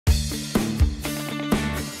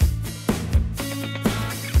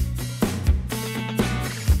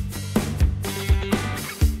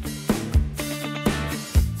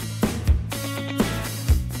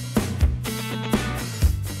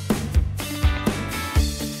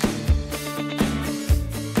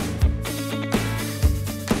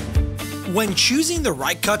When choosing the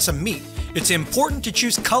right cuts of meat, it's important to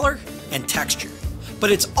choose color and texture, but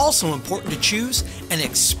it's also important to choose an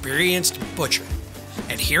experienced butcher.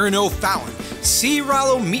 And here in O'Fallon,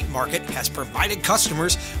 Rallo Meat Market has provided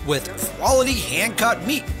customers with quality hand-cut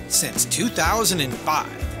meat since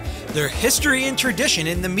 2005. Their history and tradition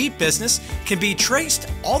in the meat business can be traced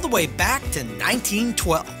all the way back to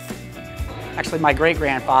 1912. Actually, my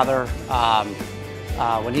great-grandfather,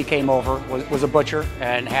 when he came over, was a butcher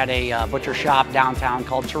and had a butcher shop downtown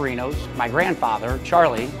called Torino's. My grandfather,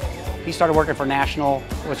 Charlie, he started working for National,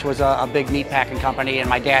 which was a big meat packing company, and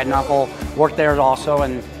my dad and uncle worked there also,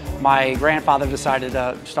 and my grandfather decided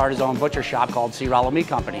to start his own butcher shop called Rallo Meat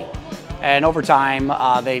Company. And over time,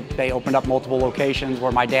 they opened up multiple locations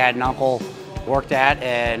where my dad and uncle worked at,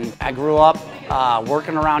 and I grew up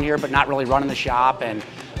working around here but not really running the shop, and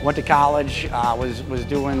went to college, was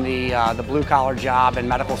doing the blue-collar job in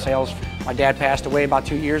medical sales. My dad passed away about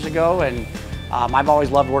 2 years ago, and I've always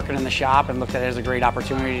loved working in the shop and looked at it as a great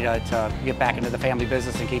opportunity to get back into the family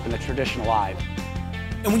business and keeping the tradition alive.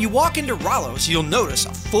 And when you walk into Rallo's, you'll notice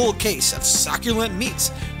a full case of succulent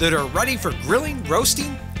meats that are ready for grilling,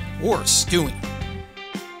 roasting, or stewing.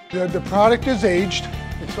 The product is aged.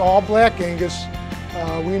 It's all Black Angus.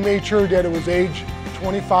 We made sure that it was aged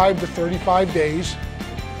 25 to 35 days,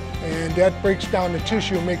 and that breaks down the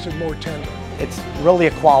tissue and makes it more tender. It's really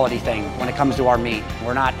a quality thing when it comes to our meat.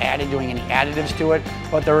 We're not doing any additives to it,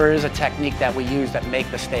 but there is a technique that we use that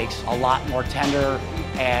make the steaks a lot more tender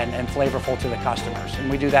and flavorful to the customers.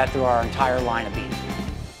 And we do that through our entire line of beef.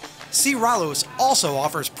 Rallo's also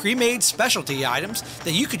offers pre-made specialty items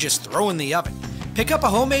that you could just throw in the oven. Pick up a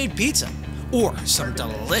homemade pizza or some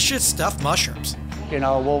delicious stuffed mushrooms. You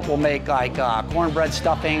know, we'll make like cornbread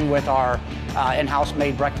stuffing with our in-house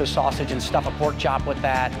made breakfast sausage and stuff a pork chop with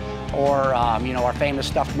that. Or, you know, our famous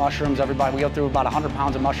stuffed mushrooms. We go through about 100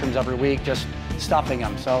 pounds of mushrooms every week, just stuffing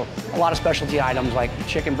them. So a lot of specialty items like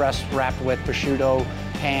chicken breast wrapped with prosciutto,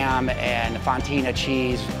 ham, and fontina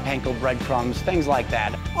cheese, panko breadcrumbs, things like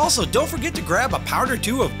that. Also, don't forget to grab a pound or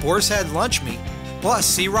two of boar's head lunch meat.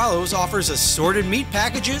 Plus, Rallo's offers assorted meat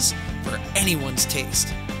packages for anyone's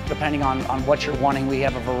taste. Depending on what you're wanting, we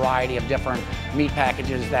have a variety of different meat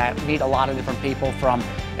packages that meet a lot of different people, from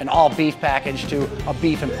an all beef package to a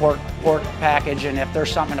beef and pork package. And if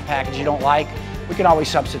there's something in a package you don't like, we can always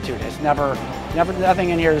substitute it. It's nothing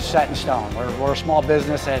in here is set in stone. We're a small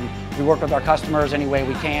business and we work with our customers any way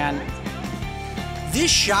we can.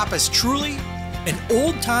 This shop is truly an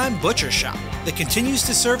old-time butcher shop that continues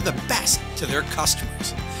to serve the best to their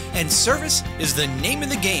customers. And service is the name of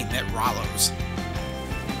the game at Rallo's.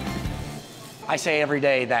 I say every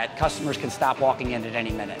day that customers can stop walking in at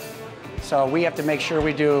any minute. So we have to make sure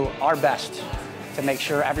we do our best to make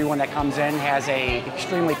sure everyone that comes in has an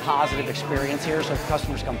extremely positive experience here, so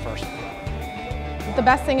customers come first. The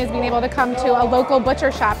best thing is being able to come to a local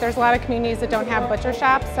butcher shop. There's a lot of communities that don't have butcher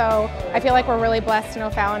shops, so I feel like we're really blessed in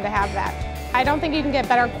O'Fallon to have that. I don't think you can get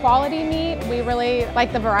better quality meat. We really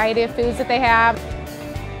like the variety of foods that they have.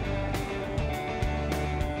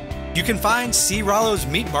 You can find Rallo's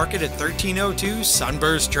Meat Market at 1302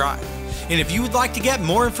 Sunburst Drive. And if you would like to get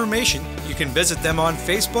more information, you can visit them on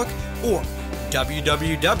Facebook or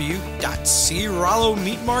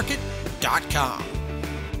www.crallomeatmarket.com.